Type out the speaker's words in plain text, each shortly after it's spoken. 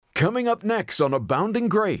Coming up next on Abounding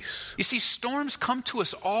Grace. You see, storms come to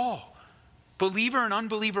us all, believer and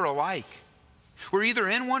unbeliever alike. We're either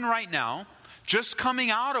in one right now, just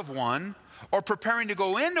coming out of one, or preparing to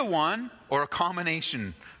go into one, or a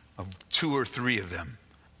combination of two or three of them.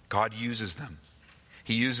 God uses them.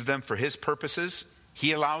 He uses them for His purposes.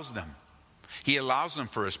 He allows them. He allows them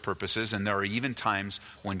for His purposes, and there are even times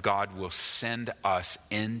when God will send us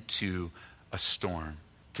into a storm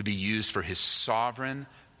to be used for His sovereign,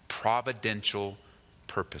 providential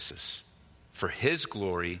purposes, for His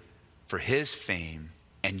glory, for His fame.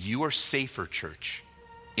 And you are safer, church,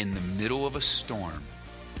 in the middle of a storm,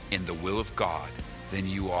 in the will of God, than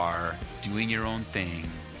you are doing your own thing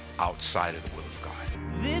outside of the will of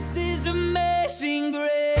God. This is amazing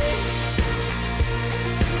grace.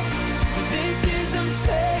 This is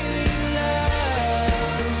unfailing love.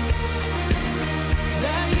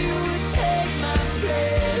 That you would take my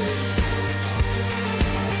place.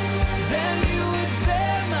 That you would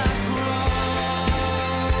bear my cross.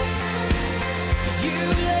 You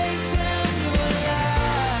laid down your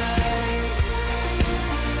life.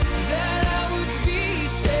 That I would be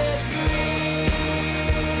set free.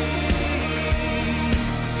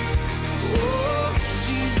 Oh,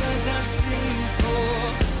 Jesus, I sing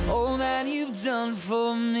for all that you've done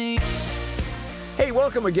for me. Hey,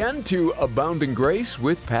 welcome again to Abounding Grace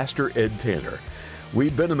with Pastor Ed Tanner.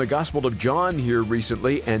 We've been in the Gospel of John here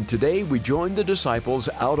recently, and today we join the disciples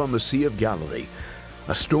out on the Sea of Galilee.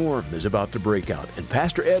 A storm is about to break out, and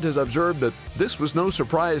Pastor Ed has observed that this was no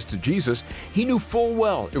surprise to Jesus. He knew full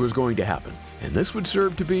well it was going to happen, and this would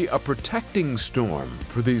serve to be a protecting storm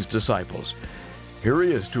for these disciples. Here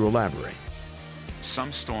he is to elaborate.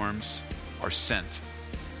 Some storms are sent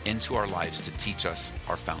into our lives to teach us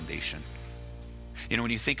our foundation. You know,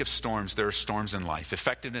 when you think of storms, there are storms in life.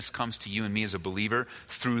 Effectiveness comes to you and me as a believer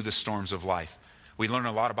through the storms of life. We learn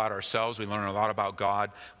a lot about ourselves. We learn a lot about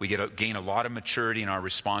God. We gain a lot of maturity in our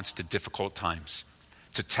response to difficult times,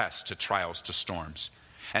 to tests, to trials, to storms.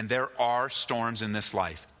 And there are storms in this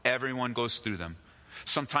life. Everyone goes through them.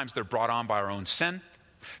 Sometimes they're brought on by our own sin.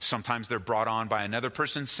 Sometimes they're brought on by another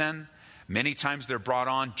person's sin. Many times they're brought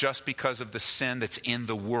on just because of the sin that's in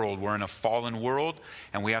the world. We're in a fallen world,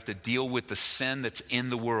 and we have to deal with the sin that's in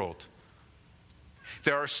the world.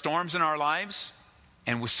 There are storms in our lives,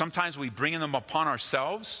 and sometimes we bring them upon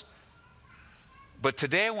ourselves. But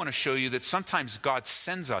today I want to show you that sometimes God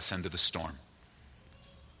sends us into the storm.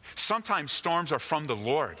 Sometimes storms are from the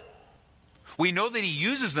Lord. We know that He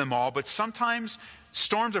uses them all, but sometimes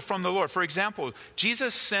storms are from the Lord. For example,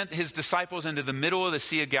 Jesus sent His disciples into the middle of the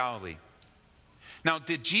Sea of Galilee. Now,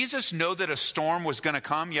 did Jesus know that a storm was going to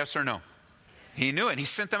come? Yes or no? He knew it. He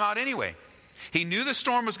sent them out anyway. He knew the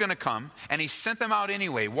storm was going to come, and He sent them out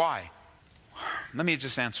anyway. Why? Let me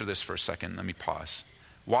just answer this for a second. Let me pause.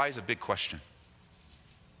 Why is a big question.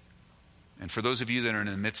 And for those of you that are in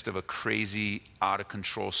the midst of a crazy,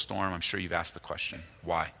 out-of-control storm, I'm sure you've asked the question,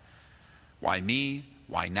 why? Why me?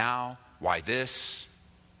 Why now? Why this?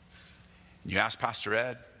 And you ask Pastor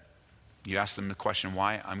Ed, you ask them the question,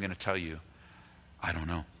 why? I'm going to tell you, I don't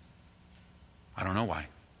know. I don't know why.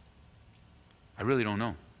 I really don't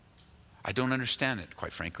know. I don't understand it,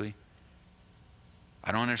 quite frankly.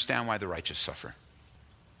 I don't understand why the righteous suffer.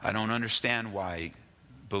 I don't understand why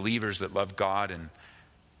believers that love God and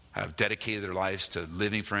have dedicated their lives to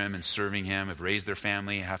living for Him and serving Him, have raised their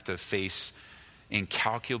family, have to face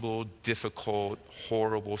incalculable, difficult,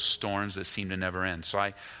 horrible storms that seem to never end. So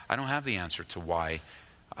I don't have the answer to why.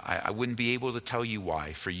 I wouldn't be able to tell you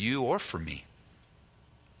why, for you or for me.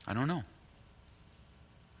 I don't know.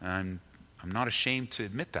 And I'm not ashamed to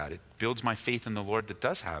admit that. It builds my faith in the Lord that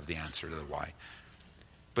does have the answer to the why.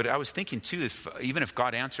 But I was thinking too, even if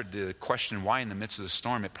God answered the question why in the midst of the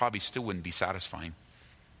storm, it probably still wouldn't be satisfying.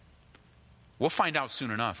 We'll find out soon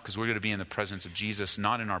enough, because we're going to be in the presence of Jesus,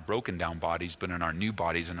 not in our broken down bodies, but in our new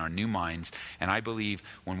bodies and our new minds. And I believe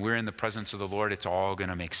when we're in the presence of the Lord, it's all going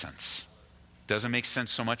to make sense. Doesn't make sense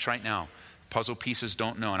so much right now. Puzzle pieces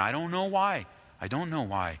don't know. And I don't know why. I don't know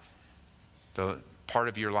why the part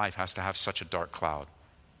of your life has to have such a dark cloud.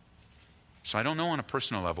 So I don't know on a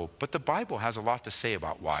personal level, but the Bible has a lot to say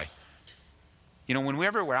about why. You know,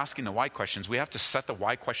 whenever we're asking the why questions, we have to set the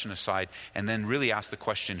why question aside and then really ask the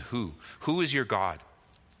question, who? Who is your God?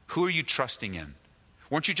 Who are you trusting in?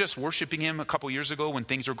 Weren't you just worshiping Him a couple years ago when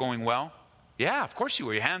things were going well? Yeah, of course you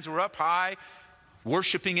were. Your hands were up high,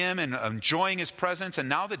 worshiping Him and enjoying His presence. And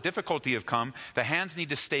now that difficulty have come, the hands need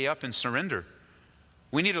to stay up and surrender.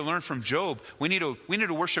 We need to learn from Job. We need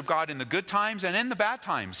to worship God in the good times and in the bad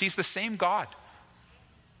times. He's the same God.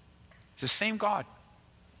 He's the same God.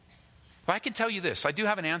 Well, I can tell you this. I do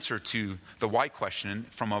have an answer to the why question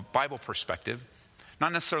from a Bible perspective.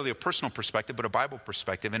 Not necessarily a personal perspective, but a Bible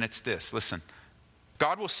perspective. And it's this. Listen,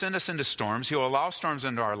 God will send us into storms. He'll allow storms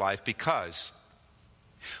into our life because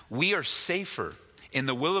we are safer in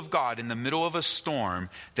the will of God in the middle of a storm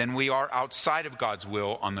than we are outside of God's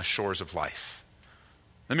will on the shores of life.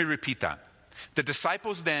 Let me repeat that. The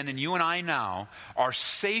disciples then, and you and I now, are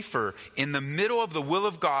safer in the middle of the will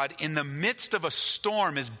of God, in the midst of a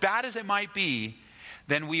storm, as bad as it might be,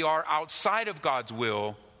 than we are outside of God's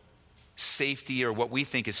will, safety, or what we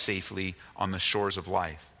think is safely, on the shores of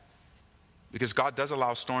life. Because God does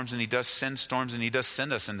allow storms, and He does send storms, and He does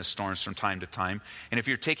send us into storms from time to time. And if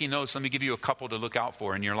you're taking notes, let me give you a couple to look out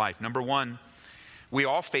for in your life. Number one, we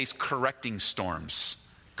all face correcting storms.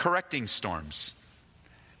 Correcting storms.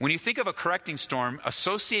 When you think of a correcting storm,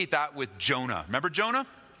 associate that with Jonah. Remember Jonah?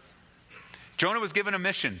 Jonah was given a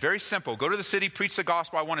mission. Very simple. Go to the city, preach the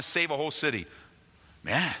gospel. I want to save a whole city.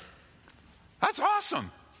 Man, that's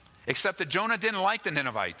awesome. Except that Jonah didn't like the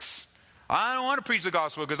Ninevites. I don't want to preach the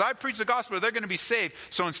gospel because I preach the gospel, they're going to be saved.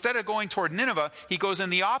 So instead of going toward Nineveh, he goes in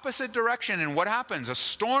the opposite direction. And what happens? A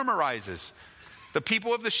storm arises. The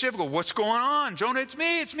people of the ship go, what's going on? Jonah, it's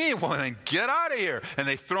me. Well, then get out of here. And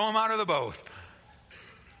they throw him out of the boat.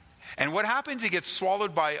 And what happens? He gets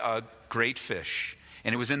swallowed by a great fish.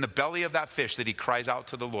 And it was in the belly of that fish that he cries out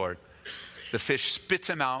to the Lord. The fish spits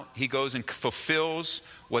him out. He goes and fulfills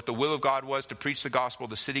what the will of God was, to preach the gospel.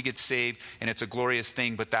 The city gets saved, and it's a glorious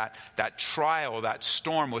thing. But that trial, that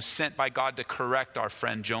storm was sent by God to correct our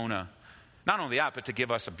friend Jonah. Not only that, but to give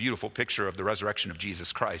us a beautiful picture of the resurrection of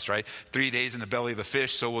Jesus Christ, right? 3 days in the belly of the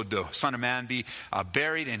fish, so will the Son of Man be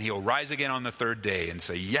buried, and He'll rise again on the third day and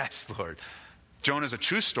say, yes, Lord. Jonah's a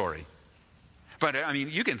true story. But, I mean,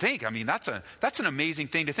 you can think, that's an amazing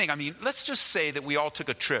thing to think. I mean, let's just say that we all took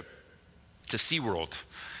a trip to SeaWorld.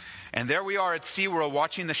 And there we are at SeaWorld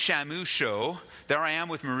watching the Shamu show. There I am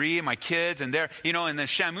with Marie and my kids. And there, in the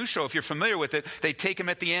Shamu show, if you're familiar with it, they take him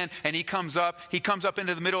at the end and he comes up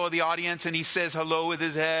into the middle of the audience and he says hello with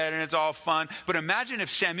his head and it's all fun. But imagine if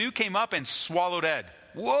Shamu came up and swallowed Ed.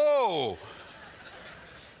 Whoa!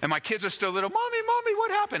 And my kids are still little, Mommy, what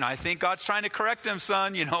happened? I think God's trying to correct him,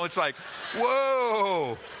 son. It's like,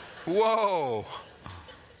 whoa.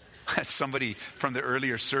 Somebody from the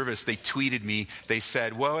earlier service, they tweeted me. They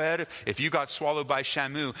said, well, Ed, if you got swallowed by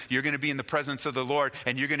Shamu, you're going to be in the presence of the Lord,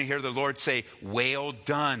 and you're going to hear the Lord say, well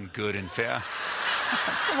done, good and fair.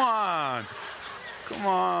 Come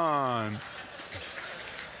on.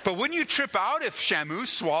 But wouldn't you trip out if Shamu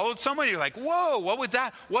swallowed someone? You're like, whoa,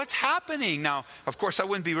 what's happening? Now, of course, that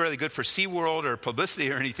wouldn't be really good for SeaWorld or publicity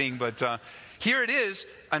or anything, but here it is,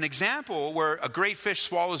 an example where a great fish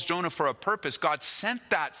swallows Jonah for a purpose. God sent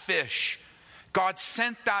that fish. God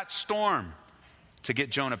sent that storm to get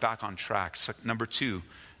Jonah back on track. So, number two,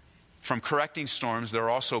 from correcting storms, there are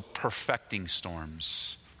also perfecting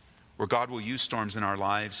storms, where God will use storms in our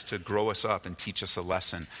lives to grow us up and teach us a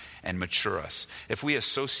lesson and mature us. If we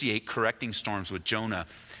associate correcting storms with Jonah,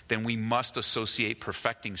 then we must associate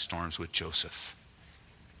perfecting storms with Joseph.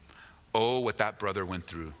 Oh, what that brother went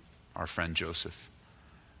through, our friend Joseph.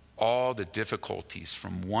 All the difficulties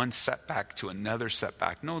from one setback to another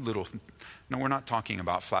setback. No, we're not talking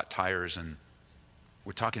about flat tires, and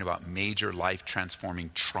we're talking about major life-transforming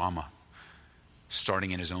trauma, starting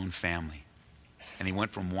in his own family. And he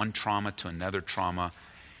went from one trauma to another trauma.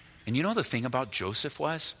 And the thing about Joseph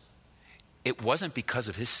was, it wasn't because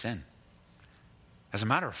of his sin. As a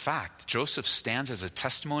matter of fact, Joseph stands as a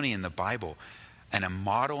testimony in the Bible and a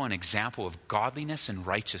model and example of godliness and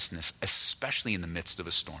righteousness, especially in the midst of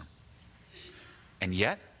a storm. And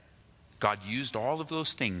yet, God used all of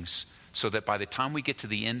those things so that by the time we get to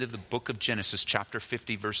the end of the book of Genesis, chapter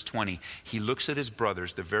 50, verse 20, he looks at his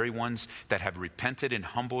brothers, the very ones that have repented and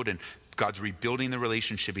humbled, and God's rebuilding the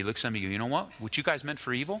relationship. He looks at them and goes, you know what? What you guys meant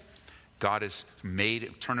for evil, God has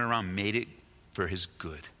turned it around, made it for his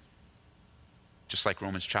good. Just like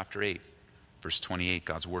Romans chapter 8, verse 28,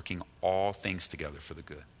 God's working all things together for the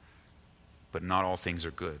good. But not all things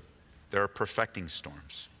are good. There are perfecting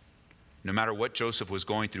storms. No matter what Joseph was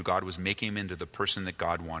going through, God was making him into the person that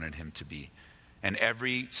God wanted him to be. And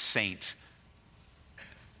every saint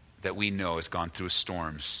that we know has gone through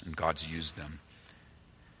storms, and God's used them.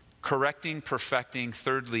 Correcting, perfecting.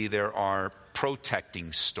 Thirdly, there are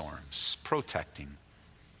protecting storms. Protecting.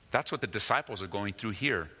 That's what the disciples are going through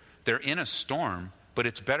here. They're in a storm, but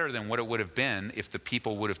it's better than what it would have been if the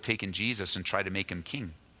people would have taken Jesus and tried to make him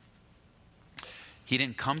king. He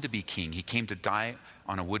didn't come to be king. He came to die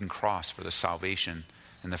on a wooden cross for the salvation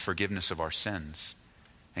and the forgiveness of our sins.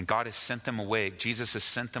 And God has sent them away. Jesus has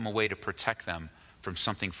sent them away to protect them from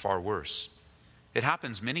something far worse. It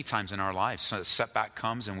happens many times in our lives. So a setback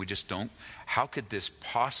comes and we just don't. How could this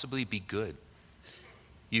possibly be good?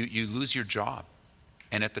 You lose your job.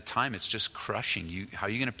 And at the time, it's just crushing. How are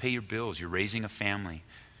you going to pay your bills? You're raising a family.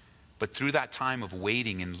 But through that time of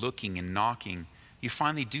waiting and looking and knocking, you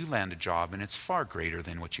finally do land a job, and it's far greater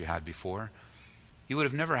than what you had before. You would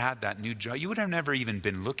have never had that new job. You would have never even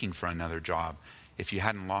been looking for another job if you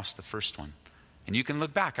hadn't lost the first one. And you can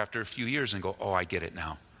look back after a few years and go, oh, I get it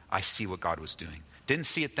now. I see what God was doing. Didn't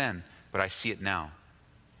see it then, but I see it now.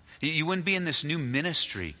 You wouldn't be in this new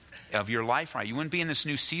ministry of your life, right? You wouldn't be in this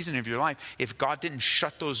new season of your life if God didn't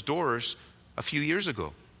shut those doors a few years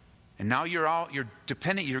ago. And now you're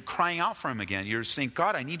dependent, you're crying out for him again. You're saying,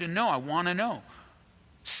 God, I need to know, I want to know.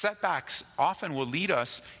 Setbacks often will lead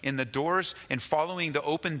us in the doors and following the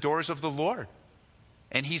open doors of the Lord.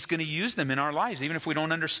 And he's going to use them in our lives, even if we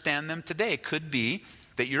don't understand them today. It could be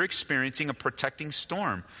that you're experiencing a protecting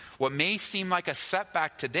storm. What may seem like a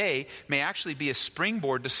setback today may actually be a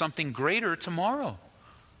springboard to something greater tomorrow.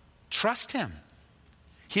 Trust him.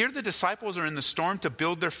 Here the disciples are in the storm to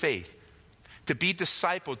build their faith, to be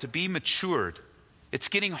discipled, to be matured. It's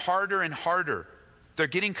getting harder and harder. They're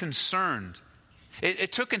getting concerned.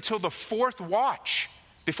 It took until the fourth watch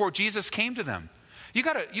before Jesus came to them. You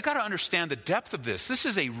gotta understand the depth of this. This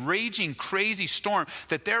is a raging, crazy storm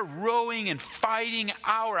that they're rowing and fighting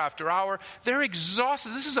hour after hour. They're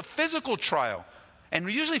exhausted. This is a physical trial. And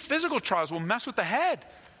usually physical trials will mess with the head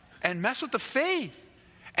and mess with the faith.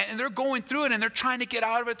 And they're going through it and they're trying to get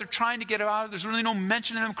out of it. They're trying to get out of it. There's really no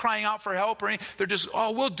mention of them crying out for help or anything. They're just,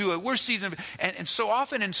 oh, we'll do it. We're seasoned. And so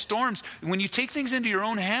often in storms, when you take things into your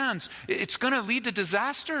own hands, it's going to lead to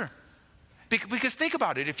disaster. Because think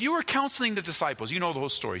about it. If you were counseling the disciples, you know the whole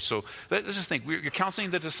story. So let's just think. You're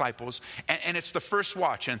counseling the disciples, and it's the first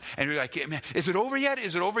watch. And you're like, man, is it over yet?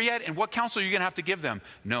 Is it over yet? And what counsel are you going to have to give them?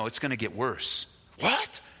 No, it's going to get worse.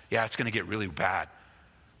 What? Yeah, it's going to get really bad.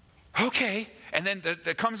 Okay. And then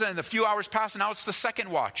it comes in, and a few hours pass, and now it's the second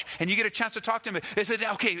watch. And you get a chance to talk to him. Is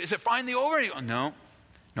it finally over? No,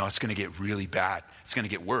 it's going to get really bad. It's going to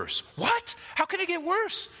get worse. What? How can it get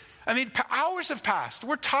worse? I mean, hours have passed.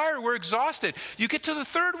 We're tired. We're exhausted. You get to the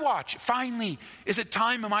third watch. Finally, is it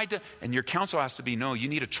time? And your counsel has to be, no, you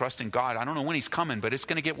need to trust in God. I don't know when he's coming, but it's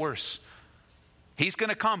going to get worse. He's going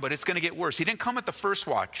to come, but it's going to get worse. He didn't come at the first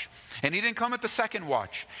watch, and he didn't come at the second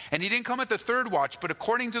watch, and he didn't come at the third watch, but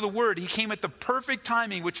according to the word, he came at the perfect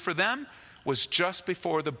timing, which for them was just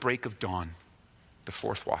before the break of dawn, the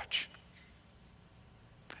fourth watch.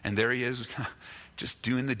 And there he is, just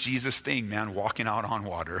doing the Jesus thing, man, walking out on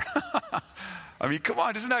water. I mean, come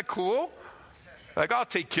on, isn't that cool? Like, I'll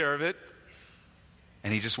take care of it.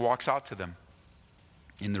 And he just walks out to them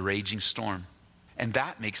in the raging storm. And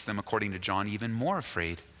that makes them, according to John, even more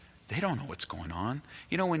afraid. They don't know what's going on.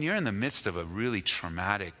 You know, when you're in the midst of a really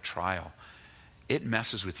traumatic trial, it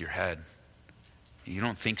messes with your head. You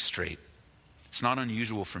don't think straight. It's not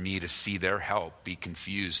unusual for me to see their help be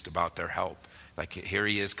confused about their help. Like, here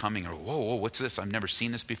he is coming, or whoa, what's this? I've never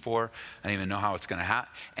seen this before. I don't even know how it's going to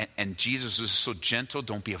happen. And Jesus is so gentle.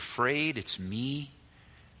 Don't be afraid. It's me.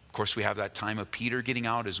 Of course, we have that time of Peter getting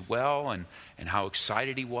out as well, and how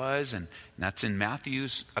excited he was. And that's in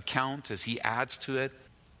Matthew's account as he adds to it.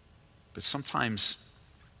 But sometimes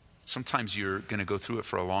you're going to go through it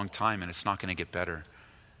for a long time, and it's not going to get better.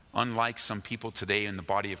 Unlike some people today in the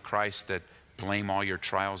body of Christ that blame all your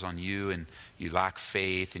trials on you, and you lack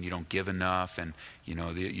faith, and you don't give enough, and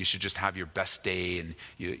you should just have your best day, and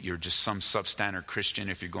you're just some substandard Christian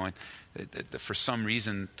if you're going. For some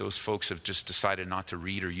reason, those folks have just decided not to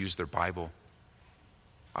read or use their Bible.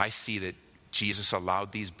 I see that Jesus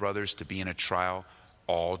allowed these brothers to be in a trial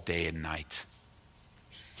all day and night.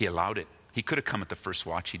 He allowed it. He could have come at the first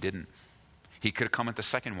watch. He didn't. He could have come at the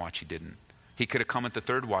second watch. He didn't. He could have come at the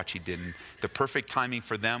third watch. He didn't. The perfect timing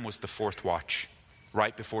for them was the fourth watch,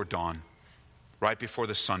 right before dawn, right before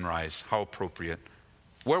the sunrise. How appropriate.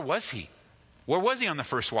 Where was he? Where was he on the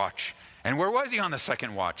first watch? And where was he on the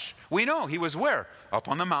second watch? We know he was where? Up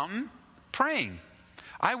on the mountain praying.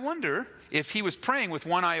 I wonder if he was praying with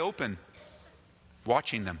one eye open,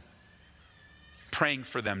 watching them, praying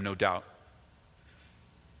for them, no doubt,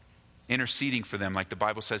 interceding for them like the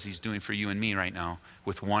Bible says he's doing for you and me right now,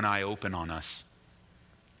 with one eye open on us.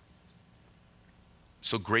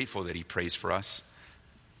 So grateful that he prays for us.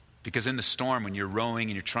 Because in the storm, when you're rowing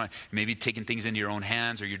and you're trying, maybe taking things into your own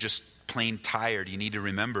hands, or you're just plain tired, you need to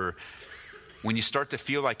remember, when you start to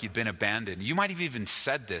feel like you've been abandoned, you might have even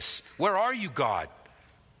said this, where are you, God?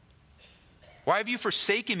 Why have you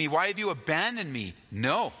forsaken me? Why have you abandoned me?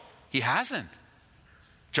 No, he hasn't.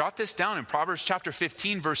 Jot this down in Proverbs chapter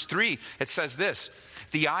 15, verse 3. It says this: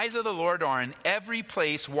 the eyes of the Lord are in every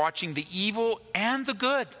place, watching the evil and the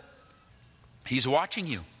good. He's watching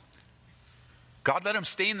you. God let him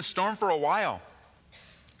stay in the storm for a while.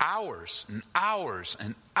 Hours and hours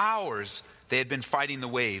and hours they had been fighting the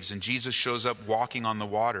waves, and Jesus shows up walking on the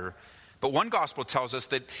water. But one gospel tells us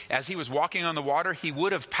that as he was walking on the water, he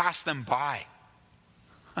would have passed them by.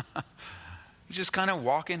 He's just kind of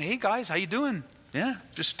walking. Hey guys, how you doing? Yeah,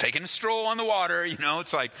 just taking a stroll on the water.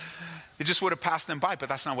 It's like it just would have passed them by, but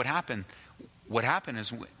that's not what happened. What happened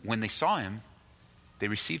is when they saw him, they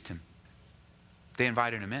received him. They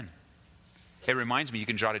invited him in. It reminds me, you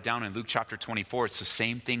can jot it down in Luke chapter 24. It's the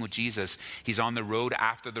same thing with Jesus. He's on the road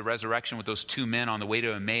after the resurrection with those two men on the way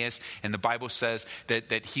to Emmaus. And the Bible says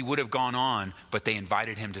that he would have gone on, but they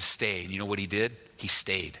invited him to stay. And you know what he did? He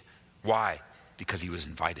stayed. Why? Because he was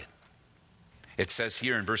invited. It says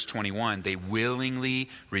here in verse 21, they willingly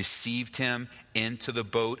received him into the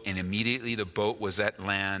boat, and immediately the boat was at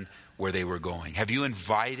land where they were going. Have you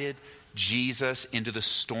invited Jesus into the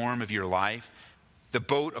storm of your life? The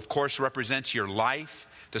boat, of course, represents your life.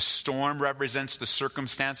 The storm represents the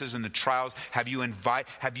circumstances and the trials. Have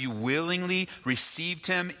you willingly received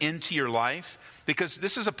him into your life? Because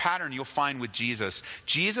this is a pattern you'll find with Jesus.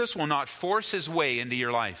 Jesus will not force his way into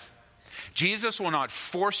your life. Jesus will not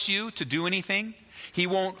force you to do anything. He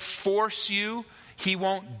won't force you. He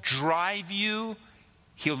won't drive you.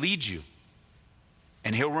 He'll lead you.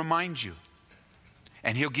 And he'll remind you.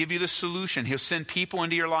 And he'll give you the solution. He'll send people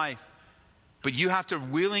into your life. But you have to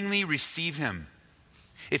willingly receive him.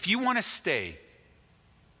 If you want to stay,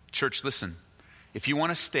 church, listen. If you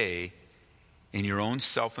want to stay in your own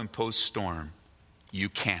self-imposed storm, you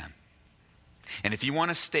can. And if you want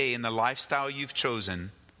to stay in the lifestyle you've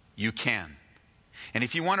chosen, you can. And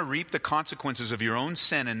if you want to reap the consequences of your own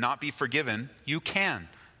sin and not be forgiven, you can.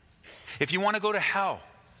 If you want to go to hell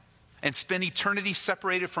and spend eternity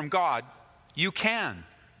separated from God, you can.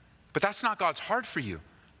 But that's not God's heart for you.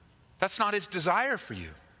 That's not his desire for you.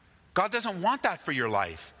 God doesn't want that for your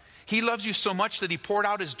life. He loves you so much that he poured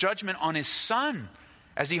out his judgment on his son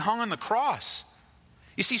as he hung on the cross.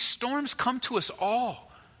 You see, storms come to us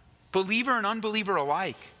all, believer and unbeliever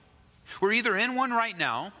alike. We're either in one right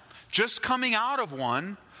now, just coming out of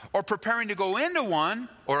one, or preparing to go into one,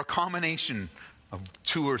 or a combination of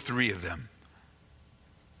two or three of them.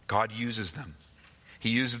 God uses them. He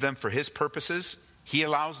uses them for his purposes. He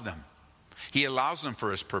allows them. He allows them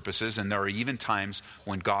for his purposes, and there are even times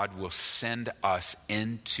when God will send us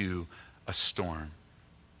into a storm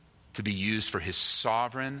to be used for his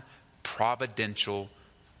sovereign, providential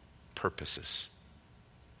purposes,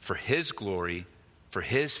 for his glory, for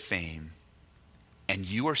his fame. And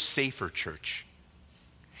you are safer, church,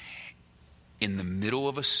 in the middle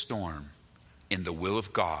of a storm, in the will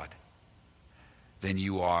of God, than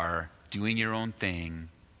you are doing your own thing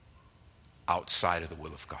outside of the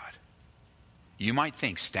will of God. You might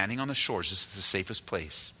think standing on the shores is the safest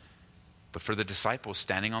place. But for the disciples,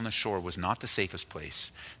 standing on the shore was not the safest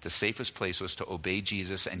place. The safest place was to obey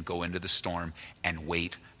Jesus and go into the storm and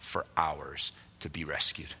wait for hours to be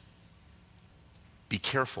rescued. Be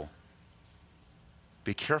careful.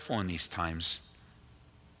 Be careful in these times.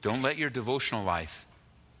 Don't let your devotional life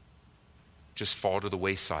just fall to the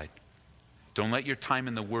wayside. Don't let your time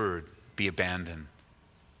in the Word be abandoned.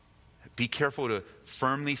 Be careful to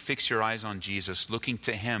firmly fix your eyes on Jesus, looking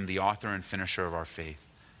to him, the author and finisher of our faith.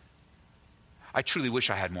 I truly wish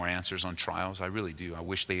I had more answers on trials. I really do. I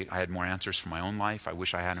wish I had more answers for my own life. I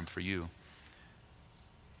wish I had them for you.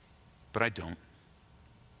 But I don't.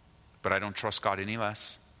 But I don't trust God any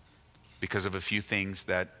less because of a few things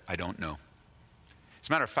that I don't know. As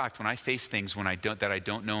a matter of fact, when I face things that I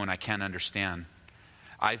don't know and I can't understand,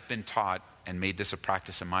 I've been taught and made this a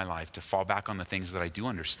practice in my life to fall back on the things that I do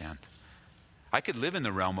understand. I could live in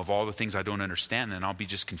the realm of all the things I don't understand, and I'll be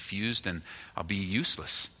just confused and I'll be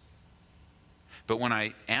useless. But when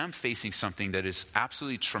I am facing something that is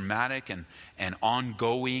absolutely traumatic and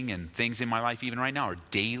ongoing, and things in my life even right now are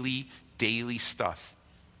daily stuff,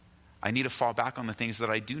 I need to fall back on the things that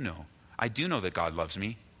I do know. I do know that God loves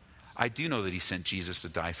me. I do know that he sent Jesus to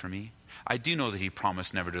die for me. I do know that he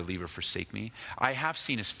promised never to leave or forsake me. I have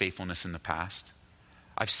seen his faithfulness in the past.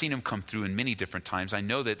 I've seen him come through in many different times. I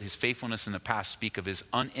know that his faithfulness in the past speak of his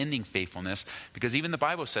unending faithfulness, because even the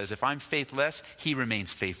Bible says, if I'm faithless, he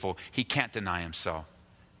remains faithful. He can't deny himself.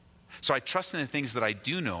 So I trust in the things that I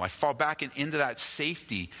do know. I fall back into that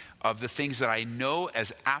safety of the things that I know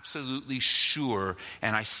as absolutely sure.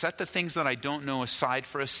 And I set the things that I don't know aside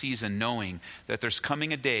for a season, knowing that there's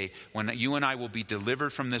coming a day when you and I will be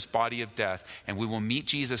delivered from this body of death and we will meet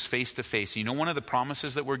Jesus face to face. You know, one of the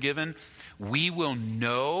promises that we're given, we will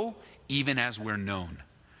know even as we're known.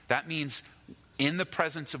 That means in the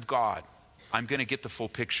presence of God, I'm going to get the full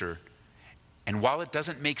picture. And while it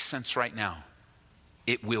doesn't make sense right now,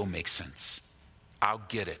 it will make sense. I'll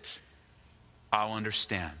get it. I'll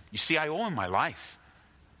understand. You see, I owe him my life.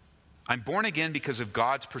 I'm born again because of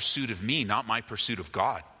God's pursuit of me, not my pursuit of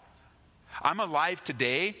God. I'm alive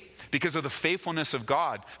today because of the faithfulness of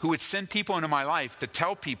God, who would send people into my life to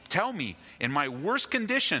tell me in my worst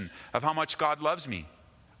condition of how much God loves me.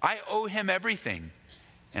 I owe him everything.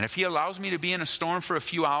 And if he allows me to be in a storm for a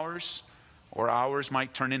few hours, or hours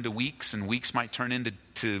might turn into weeks, and weeks might turn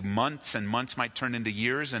into months, and months might turn into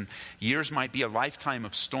years, and years might be a lifetime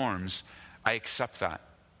of storms, I accept that.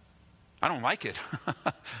 I don't like it.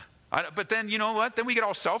 But then, you know what? Then we get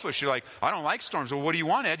all selfish. You're like, I don't like storms. Well, what do you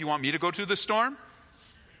want, Ed? You want me to go through the storm?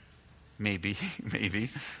 Maybe,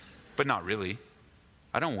 but not really.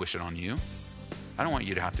 I don't wish it on you. I don't want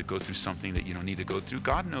you to have to go through something that you don't need to go through.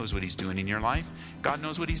 God knows what he's doing in your life. God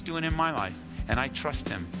knows what he's doing in my life. And I trust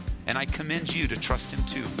him. And I commend you to trust him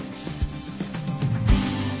too.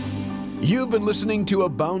 You've been listening to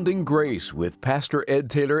Abounding Grace with Pastor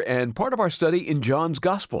Ed Taylor and part of our study in John's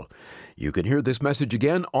Gospel. You can hear this message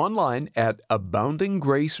again online at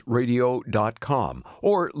aboundinggraceradio.com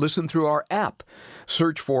or listen through our app.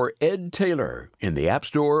 Search for Ed Taylor in the App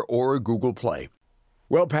Store or Google Play.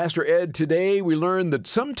 Well, Pastor Ed, today we learned that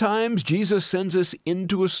sometimes Jesus sends us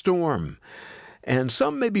into a storm. And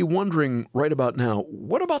some may be wondering right about now,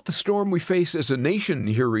 what about the storm we face as a nation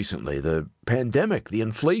here recently? The pandemic, the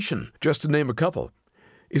inflation, just to name a couple.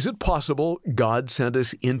 Is it possible God sent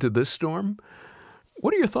us into this storm?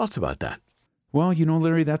 What are your thoughts about that? Well, you know,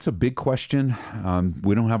 Larry, that's a big question.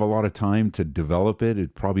 We don't have a lot of time to develop it.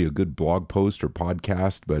 It's probably a good blog post or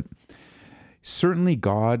podcast, but certainly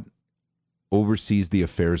God oversees the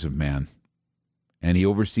affairs of man, and he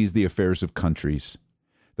oversees the affairs of countries.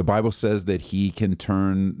 The Bible says that he can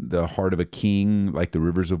turn the heart of a king like the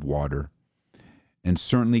rivers of water. And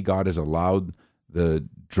certainly God has allowed the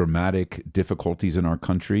dramatic difficulties in our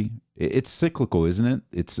country. It's cyclical, isn't it?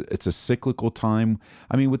 It's a cyclical time.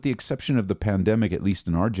 I mean, with the exception of the pandemic, at least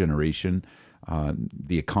in our generation,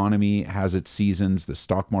 the economy has its seasons, the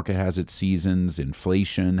stock market has its seasons,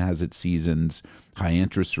 inflation has its seasons, high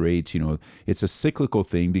interest rates. You know, it's a cyclical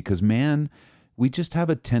thing because man, we just have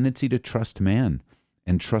a tendency to trust man.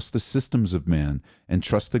 And trust the systems of man, and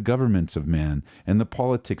trust the governments of man, and the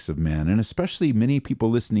politics of man. And especially many people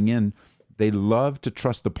listening in, they love to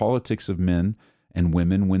trust the politics of men and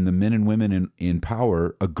women when the men and women in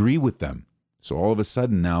power agree with them. So all of a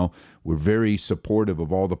sudden now, we're very supportive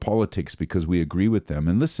of all the politics because we agree with them.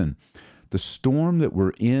 And listen, the storm that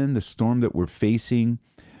we're in, the storm that we're facing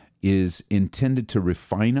is intended to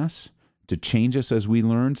refine us, to change us as we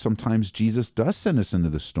learn. Sometimes Jesus does send us into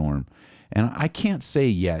the storm. And I can't say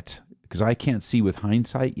yet, because I can't see with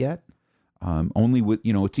hindsight yet. Only with,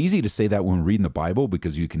 you know, it's easy to say that when we're reading the Bible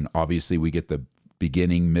because we get the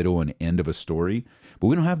beginning, middle, and end of a story, but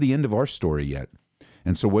we don't have the end of our story yet.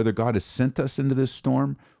 And so whether God has sent us into this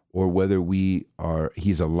storm or whether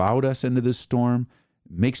he's allowed us into this storm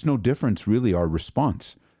makes no difference, really, our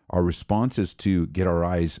response. Our response is to get our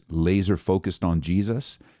eyes laser focused on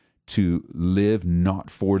Jesus, to live not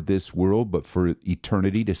for this world, but for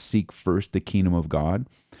eternity, to seek first the kingdom of God,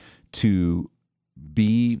 to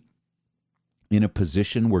be in a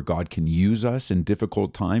position where God can use us in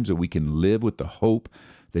difficult times, that we can live with the hope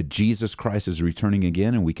that Jesus Christ is returning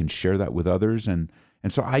again, and we can share that with others. And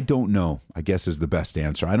so I don't know, I guess is the best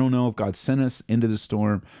answer. I don't know if God sent us into the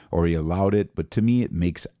storm or he allowed it, but to me, it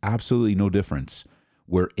makes absolutely no difference.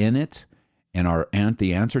 We're in it. And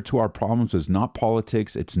the answer to our problems is not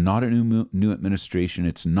politics. It's not a new administration.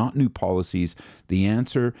 It's not new policies. The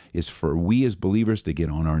answer is for we as believers to get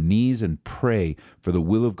on our knees and pray for the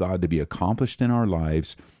will of God to be accomplished in our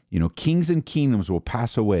lives. You know, kings and kingdoms will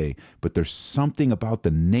pass away, but there's something about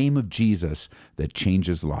the name of Jesus that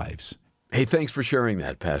changes lives. Hey, thanks for sharing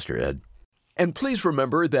that, Pastor Ed. And please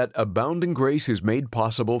remember that Abounding Grace is made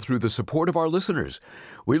possible through the support of our listeners.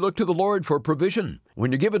 We look to the Lord for provision.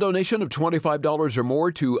 When you give a donation of $25 or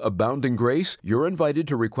more to Abounding Grace, you're invited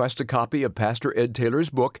to request a copy of Pastor Ed Taylor's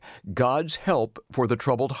book, God's Help for the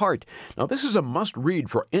Troubled Heart. Now, this is a must-read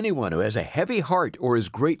for anyone who has a heavy heart or is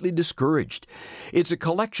greatly discouraged. It's a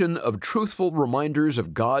collection of truthful reminders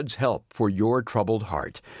of God's help for your troubled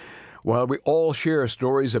heart. While we all share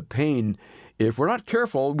stories of pain, if we're not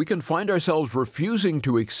careful, we can find ourselves refusing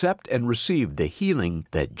to accept and receive the healing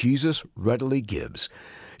that Jesus readily gives.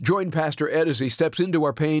 Join Pastor Ed as he steps into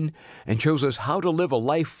our pain and shows us how to live a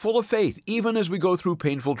life full of faith, even as we go through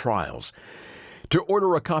painful trials. To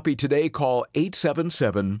order a copy today, call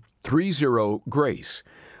 877-30-GRACE.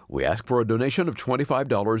 We ask for a donation of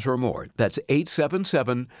 $25 or more. That's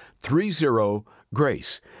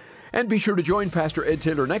 877-30-GRACE. And be sure to join Pastor Ed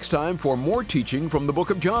Taylor next time for more teaching from the book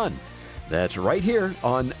of John. That's right here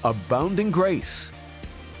on Abounding Grace.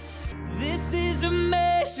 This is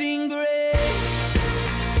amazing grace.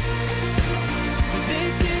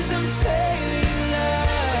 This is unfailing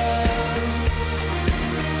love.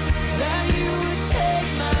 That you would take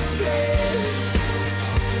my place.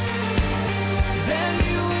 That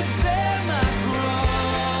you would bear my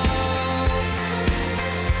cross.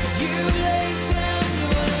 You laid down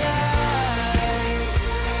your life.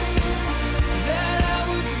 That I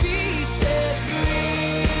would be set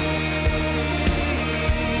free.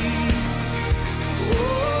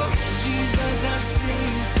 Oh, Jesus, I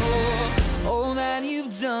sing for all that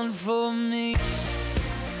you've done for me.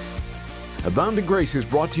 Abounding Grace is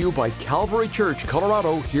brought to you by Calvary Church,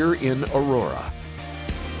 Colorado, here in Aurora.